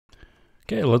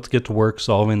Okay, let's get to work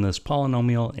solving this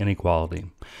polynomial inequality.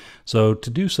 So to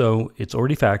do so, it's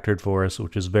already factored for us,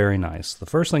 which is very nice. The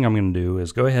first thing I'm going to do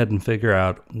is go ahead and figure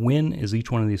out when is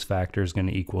each one of these factors going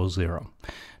to equal 0.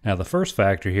 Now the first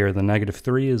factor here, the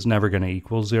 -3, is never going to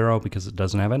equal 0 because it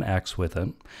doesn't have an x with it.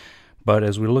 But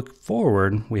as we look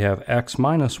forward, we have x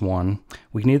minus 1.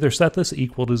 We can either set this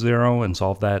equal to 0 and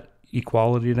solve that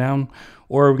equality down,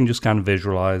 or we can just kind of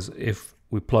visualize if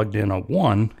we plugged in a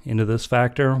 1 into this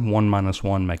factor, 1 minus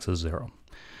 1 makes a 0.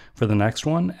 For the next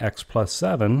one, x plus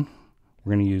 7,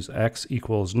 we're going to use x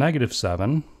equals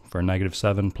 -7, for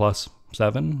 -7 plus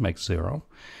 7 makes 0.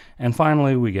 And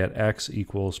finally, we get x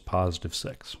equals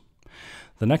 +6.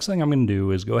 The next thing I'm going to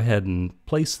do is go ahead and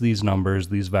place these numbers,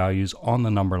 these values, on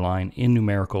the number line in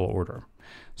numerical order.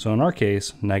 So in our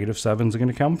case, -7 is going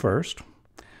to come first,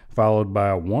 followed by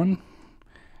a 1,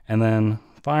 and then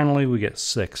finally we get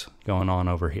 6 going on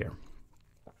over here.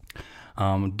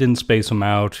 Didn't space them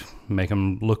out, make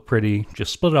them look pretty,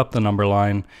 just split up the number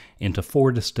line into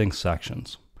 4 distinct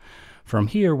sections. From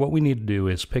here, what we need to do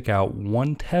is pick out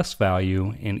one test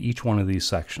value in each one of these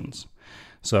sections.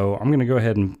 So I'm going to go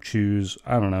ahead and choose,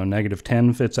 I don't know,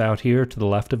 -10 fits out here to the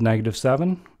left of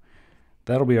 -7.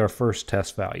 That'll be our first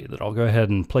test value that I'll go ahead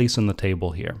and place in the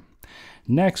table here.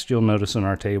 Next, you'll notice in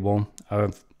our table,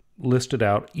 I've listed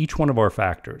out each one of our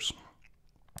factors.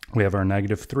 We have our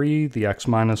 -3, the x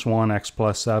minus 1, x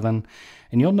plus 7,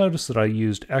 and you'll notice that I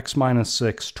used x minus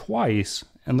 6 twice,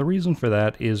 and the reason for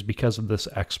that is because of this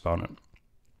exponent.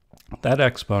 That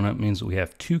exponent means that we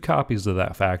have 2 copies of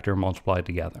that factor multiplied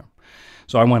together.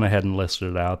 So I went ahead and listed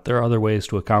it out. There are other ways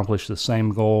to accomplish the same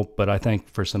goal, but I think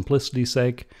for simplicity's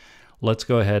sake, let's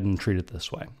go ahead and treat it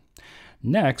this way.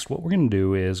 Next, what we're going to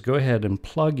do is go ahead and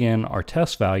plug in our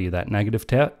test value, that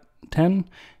 -10,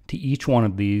 to each one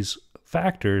of these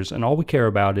factors, and all we care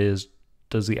about is,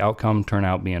 does the outcome turn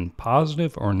out being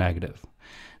positive or negative?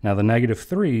 Now the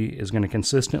 -3 is going to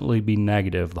consistently be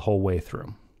negative the whole way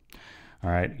through. All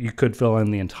right, you could fill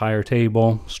in the entire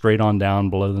table straight on down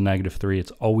below the -3.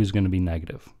 It's always going to be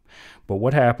negative. But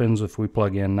what happens if we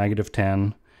plug in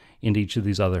 -10 into each of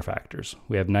these other factors?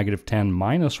 We have -10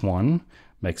 minus 1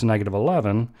 makes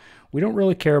 -11. We don't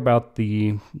really care about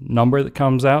the number that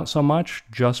comes out so much,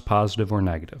 just positive or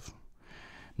negative.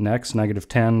 Next,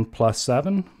 -10 plus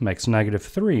 7 makes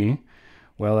 -3.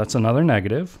 Well, that's another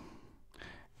negative.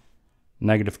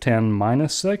 -10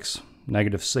 minus 6,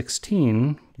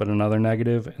 -16, but another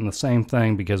negative, and the same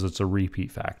thing because it's a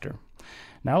repeat factor.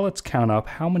 Now let's count up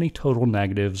how many total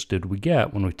negatives did we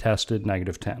get when we tested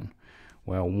 -10.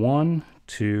 Well, 1,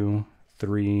 2,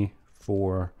 3,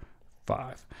 4,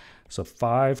 5. So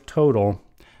 5 total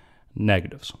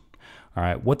negatives. All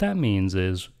right, what that means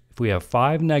is if we have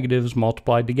 5 negatives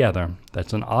multiplied together,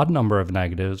 that's an odd number of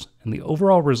negatives, and the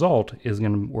overall result is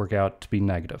going to work out to be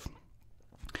negative.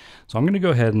 So I'm going to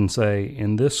go ahead and say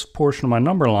in this portion of my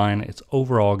number line, it's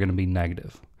overall going to be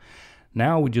negative.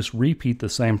 Now we just repeat the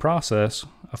same process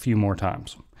a few more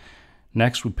times.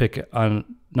 Next, we pick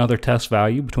another test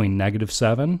value between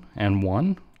 -7 and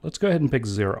 1. Let's go ahead and pick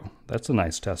 0. That's a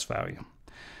nice test value.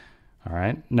 All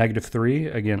right, -3,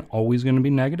 again, always going to be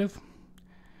negative.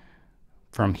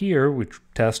 From here, we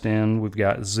test in, we've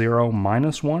got 0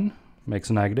 minus 1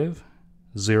 makes negative,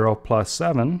 0 plus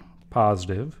 7,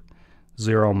 positive,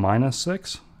 0 minus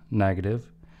 6,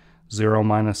 negative, 0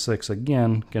 minus 6,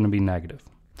 again, going to be negative.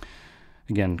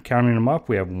 Again, counting them up,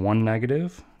 we have 1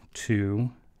 negative,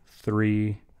 2,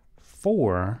 3,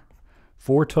 4.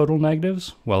 4 total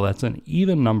negatives. Well, that's an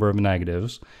even number of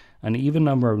negatives. An even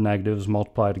number of negatives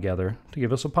multiplied together to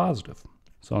give us a positive.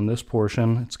 So in this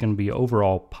portion, it's going to be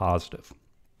overall positive.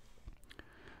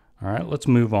 All right, let's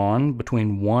move on.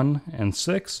 Between 1 and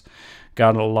 6,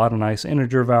 got a lot of nice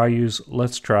integer values.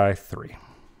 Let's try 3.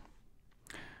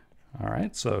 All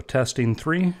right, so testing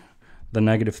 3, the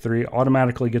 -3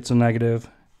 automatically gets a negative.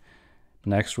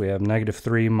 Next, we have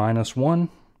 -3 minus 1.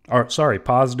 Or sorry,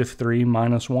 +3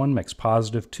 minus 1 makes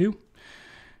 +2.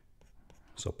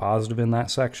 So positive in that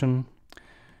section.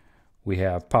 We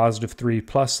have +3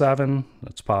 plus 7,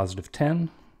 that's +10.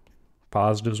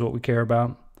 Positive is what we care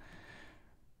about.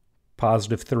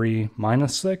 +3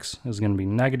 minus 6 is going to be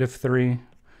 -3,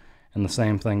 and the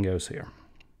same thing goes here.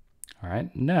 All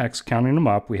right, next, counting them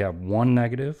up, we have 1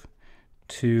 negative,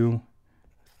 2,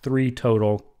 3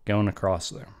 total going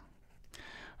across there.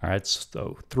 All right,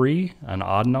 so 3, an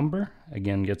odd number,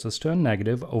 again gets us to a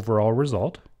negative overall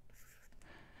result.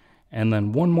 And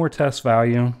then one more test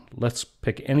value. Let's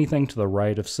pick anything to the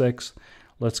right of 6.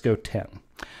 Let's go 10.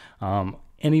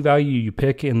 Any value you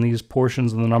pick in these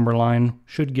portions of the number line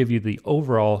should give you the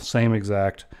overall same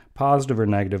exact positive or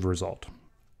negative result.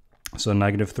 So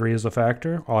negative 3 is a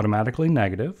factor, automatically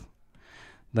negative.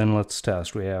 Then let's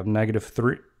test. We have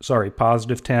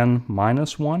positive 10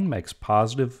 minus 1 makes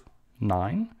positive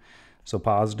 9. So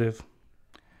positive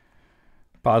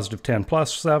 10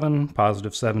 plus 7,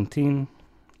 positive 17.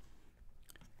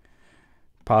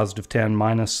 Positive 10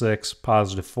 minus 6,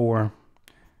 positive 4.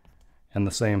 And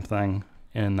the same thing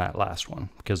in that last one,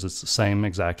 because it's the same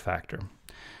exact factor.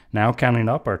 Now counting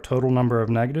up our total number of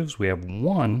negatives, we have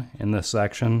 1 in this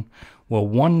section. Well,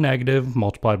 1 negative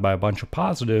multiplied by a bunch of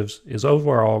positives is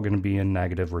overall going to be a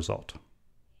negative result.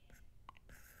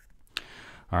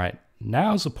 All right,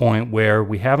 now's the point where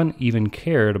we haven't even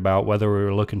cared about whether we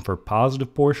were looking for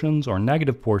positive portions or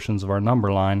negative portions of our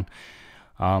number line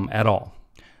at all.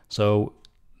 So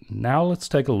now let's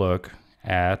take a look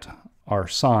at our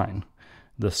sign.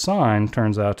 The sign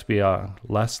turns out to be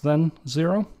less than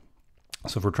 0.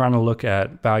 So if we're trying to look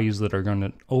at values that are going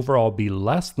to overall be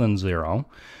less than 0,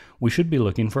 we should be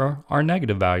looking for our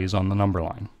negative values on the number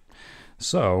line.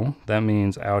 So that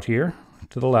means out here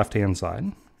to the left-hand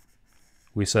side,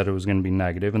 we said it was going to be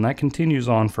negative, and that continues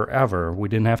on forever. We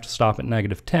didn't have to stop at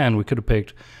negative 10. We could have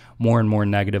picked more and more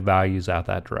negative values out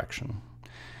that direction.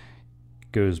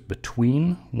 It goes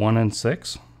between 1 and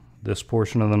 6, this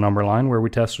portion of the number line where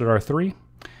we tested our 3,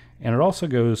 and it also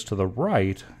goes to the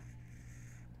right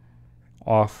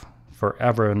off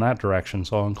forever in that direction,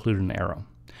 so I'll include an arrow.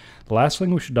 The last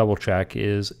thing we should double check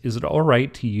is it all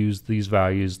right to use these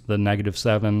values, the negative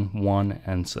 7, 1,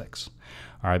 and 6?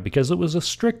 All right, because it was a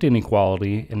strict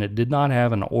inequality and it did not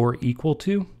have an or equal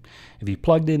to, if you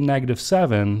plugged in negative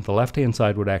 7, the left-hand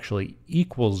side would actually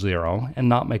equal 0 and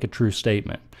not make a true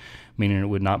statement, meaning it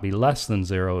would not be less than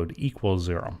 0, it would equal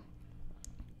 0.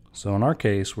 So in our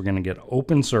case, we're going to get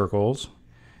open circles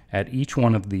at each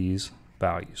one of these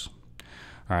values.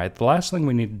 All right, the last thing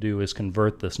we need to do is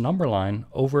convert this number line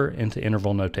over into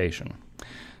interval notation.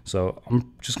 So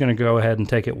I'm just going to go ahead and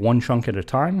take it one chunk at a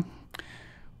time.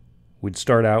 We'd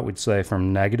start out, we'd say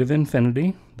from negative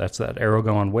infinity, that's that arrow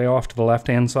going way off to the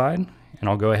left-hand side, and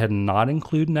I'll go ahead and not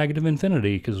include negative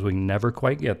infinity because we never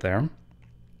quite get there,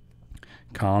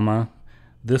 comma,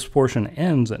 this portion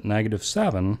ends at negative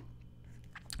 7.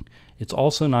 It's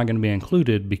also not going to be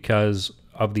included because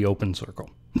of the open circle.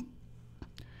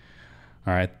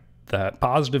 All right, that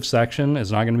positive section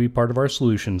is not going to be part of our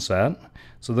solution set,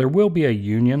 so there will be a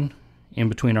union in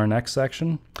between our next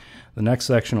section. The next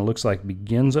section, it looks like,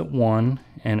 begins at 1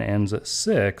 and ends at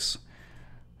 6,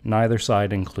 neither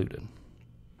side included.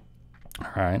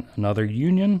 All right, another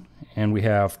union, and we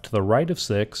have to the right of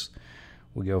 6,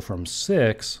 we go from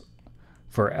 6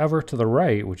 forever to the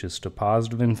right, which is to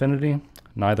positive infinity.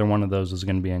 Neither one of those is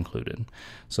going to be included.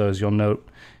 So as you'll note,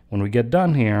 when we get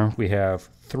done here, we have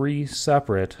 3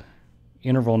 separate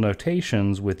interval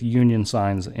notations with union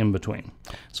signs in between.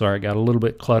 Sorry, I got a little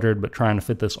bit cluttered, but trying to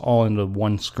fit this all into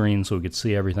one screen so we could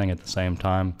see everything at the same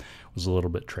time was a little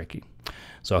bit tricky.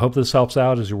 So I hope this helps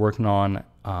out as you're working on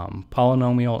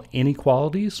polynomial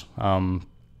inequalities.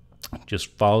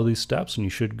 Just follow these steps and you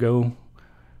should go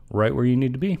right where you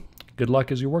need to be. Good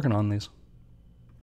luck as you're working on these.